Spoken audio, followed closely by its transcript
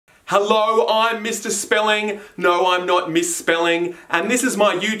Hello, I'm Mr. Spelling. No, I'm not misspelling. And this is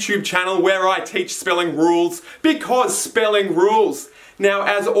my YouTube channel where I teach spelling rules because spelling rules. Now,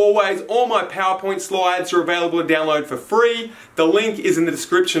 as always, all my PowerPoint slides are available to download for free. The link is in the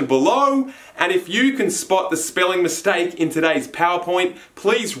description below. And if you can spot the spelling mistake in today's PowerPoint,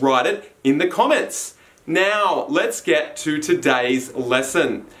 please write it in the comments. Now, let's get to today's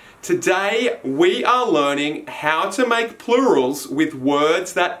lesson. Today, we are learning how to make plurals with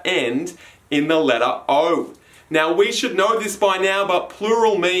words that end in the letter O. Now, we should know this by now, but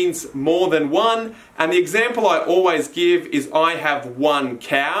plural means more than one. And the example I always give is I have one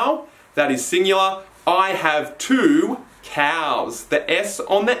cow, that is singular. I have two cows. The S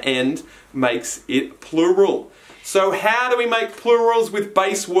on the end makes it plural. So how do we make plurals with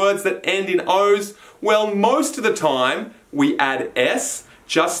base words that end in O's? Well, most of the time, we add S,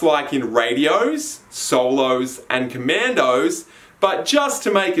 just like in radios, solos, and commandos. But just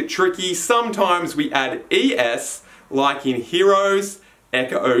to make it tricky, sometimes we add ES, like in heroes,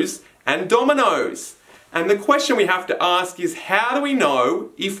 echoes, and dominoes. And the question we have to ask is, how do we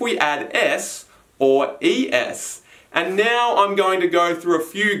know if we add S or ES? And now I'm going to go through a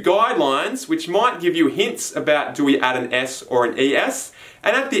few guidelines which might give you hints about do we add an S or an ES.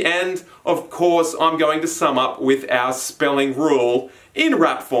 And at the end, of course, I'm going to sum up with our spelling rule in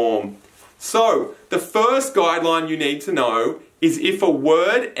rap form. So, the first guideline you need to know is if a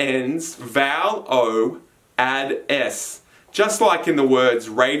word ends vowel-o, add S. Just like in the words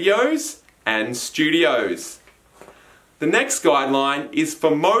radios and studios. The next guideline is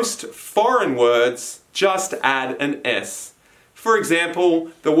for most foreign words, just add an S. For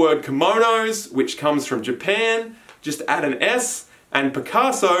example, the word kimonos, which comes from Japan, just add an S. And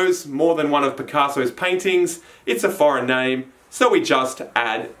Picasso's, more than one of Picasso's paintings, it's a foreign name, so we just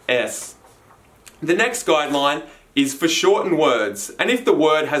add S. The next guideline is for shortened words, and if the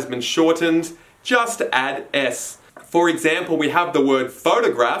word has been shortened, just add S. For example, we have the word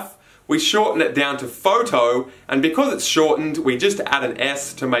photograph, we shorten it down to photo, and because it's shortened, we just add an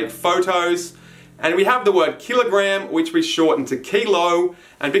S to make photos. And we have the word kilogram, which we shorten to kilo,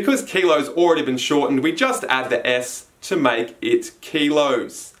 and because kilo's already been shortened, we just add the S to make it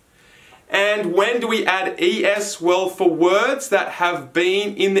kilos. And when do we add ES? Well, for words that have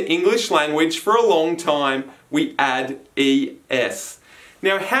been in the English language for a long time, we add ES.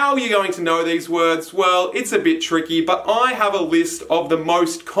 Now, how are you going to know these words? Well, it's a bit tricky, but I have a list of the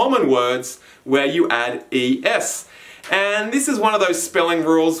most common words where you add ES. And this is one of those spelling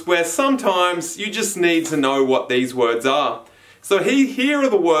rules where sometimes you just need to know what these words are. So here are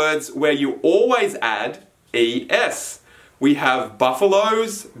the words where you always add ES. We have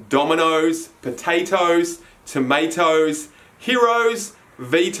buffaloes, dominoes, potatoes, tomatoes, heroes,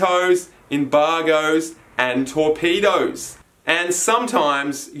 vetoes, embargoes, and torpedoes. And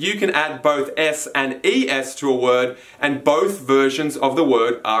sometimes you can add both S and ES to a word, and both versions of the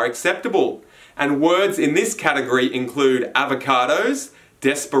word are acceptable. And words in this category include avocados,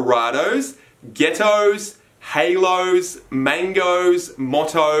 desperados, ghettos, halos, mangoes,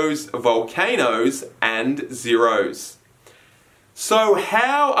 mottos, volcanoes, and zeros. So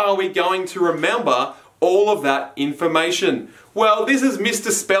how are we going to remember all of that information? Well, this is Mr.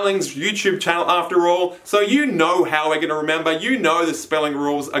 Spelling's YouTube channel after all, so you know how we're going to remember. You know the spelling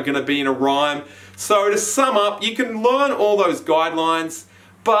rules are going to be in a rhyme. So to sum up, you can learn all those guidelines,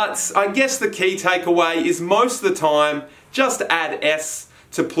 but I guess the key takeaway is most of the time, just add S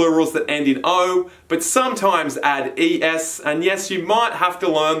to plurals that end in O, but sometimes add ES, and yes, you might have to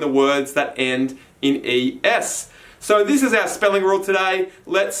learn the words that end in ES. So this is our spelling rule today.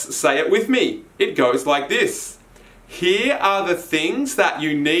 Let's say it with me. It goes like this. Here are the things that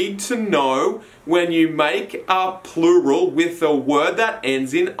you need to know when you make a plural with a word that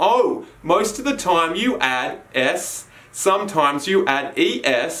ends in O. Most of the time you add S, sometimes you add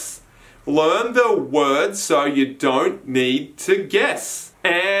ES. Learn the words so you don't need to guess.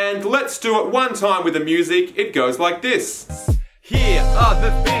 And let's do it one time with the music. It goes like this. Here are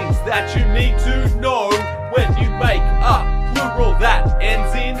the things that you need to know when you make a plural that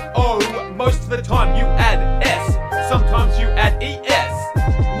ends in O. Most of the time you add S, sometimes you add ES.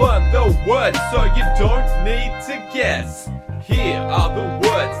 Learn the words so you don't need to guess. Here are the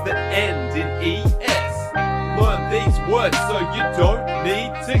words that end in ES. Learn these words so you don't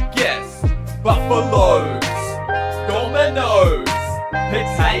need to guess. Buffaloes, dominoes,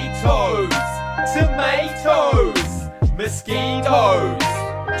 potatoes, tomatoes, mosquitoes,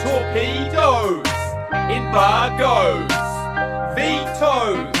 torpedoes, embargoes,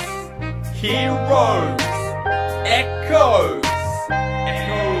 vetoes, heroes, echoes.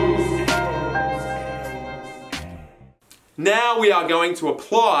 Now we are going to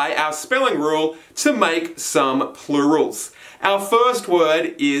apply our spelling rule to make some plurals. Our first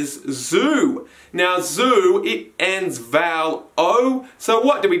word is zoo. Now zoo, it ends vowel-o, so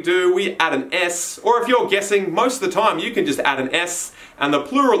what do? We add an S, or if you're guessing, most of the time you can just add an S, and the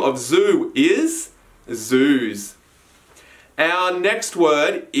plural of zoo is zoos. Our next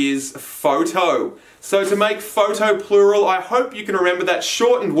word is photo. So to make photo plural, I hope you can remember that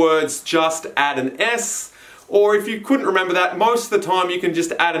shortened words just add an S, or if you couldn't remember that, most of the time you can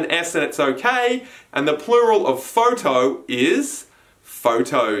just add an S and it's okay, and the plural of photo is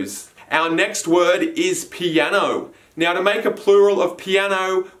photos. Our next word is piano. Now to make a plural of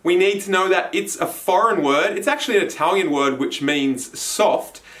piano, we need to know that it's a foreign word. It's actually an Italian word which means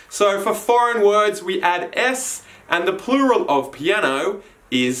soft. So for foreign words we add S, and the plural of piano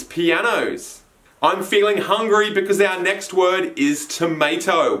is pianos. I'm feeling hungry because our next word is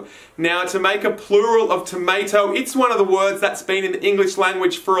tomato. Now to make a plural of tomato, it's one of the words that's been in the English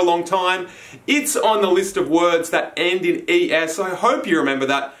language for a long time. It's on the list of words that end in ES. I hope you remember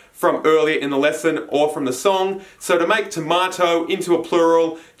that from earlier in the lesson or from the song. So to make tomato into a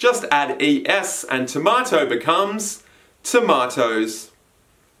plural, just add ES and tomato becomes tomatoes.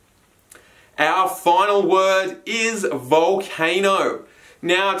 Our final word is volcano.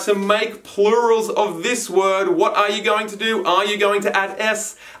 Now to make plurals of this word, what are you going to do? Are you going to add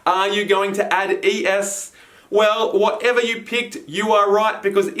S? Are you going to add ES? Well, whatever you picked, you are right,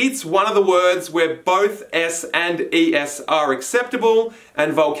 because it's one of the words where both S and ES are acceptable,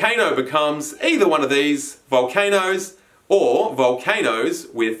 and volcano becomes either one of these, volcanoes, or volcanoes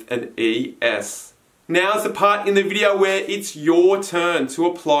with an ES. Now's the part in the video where it's your turn to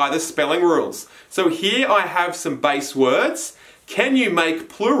apply the spelling rules. So here I have some base words. Can you make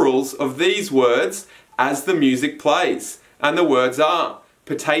plurals of these words as the music plays? And the words are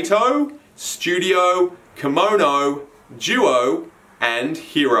potato, studio, kimono, duo, and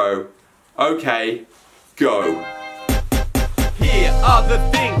hero. Okay, go. Here are the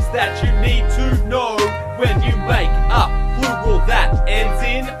things that you need to know when you make a plural that ends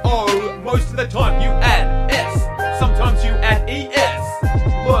in O. Most of the time you add S, sometimes you add ES.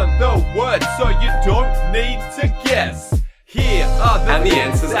 Learn the words so you don't need to guess. Here are the and the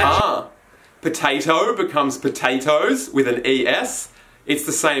answers are potato becomes potatoes with an ES. It's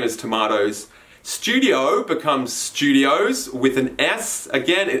the same as tomatoes. Studio becomes studios with an S.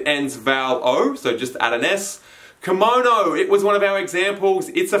 Again, it ends vowel-o, so just add an S. Kimono, it was one of our examples.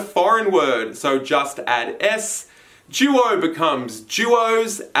 It's a foreign word, so just add S. Duo becomes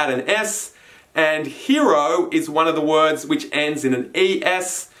duos, add an S. And hero is one of the words which ends in an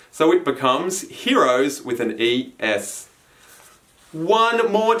ES, so it becomes heroes with an ES. One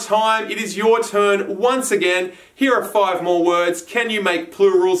more time, it is your turn once again. Here are 5 more words. Can you make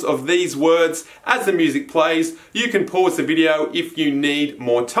plurals of these words as the music plays? You can pause the video if you need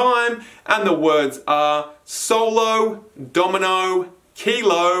more time. And the words are solo, domino,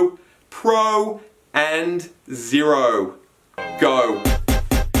 kilo, pro, and zero. Go.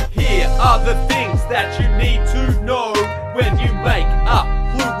 Here are the things that you need to know when you make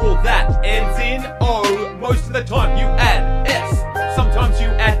a plural that ends in O. Most of the time you add S. Sometimes you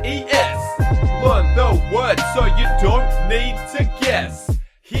add ES. Learn the words so you don't need to guess.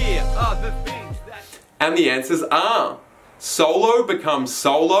 Here are the things that... And the answers are solo becomes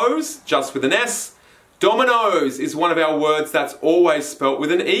solos, just with an S. Dominoes is one of our words that's always spelt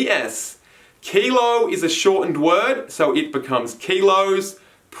with an ES. Kilo is a shortened word, so it becomes kilos.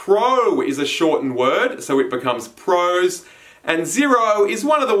 Pro is a shortened word, so it becomes pros. And zero is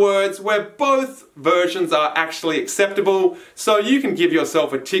one of the words where both versions are actually acceptable, so you can give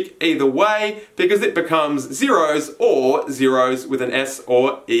yourself a tick either way because it becomes zeros or zeros with an S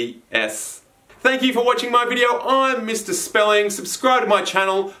or ES. Thank you for watching my video. I'm Mr. Spelling. Subscribe to my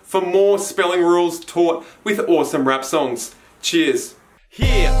channel for more spelling rules taught with awesome rap songs. Cheers.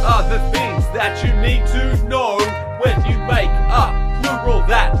 Here are the things that you need to know when you make a plural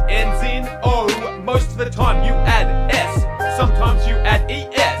that ends in O. Most of the time you add S. Sometimes you add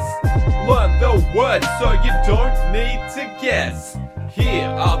ES. Learn the words so you don't need to guess. Here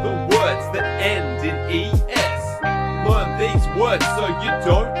are the words that end in ES. Learn these words so you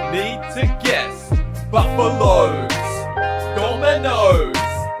don't need to guess. Buffaloes, dominoes,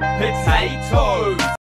 potatoes.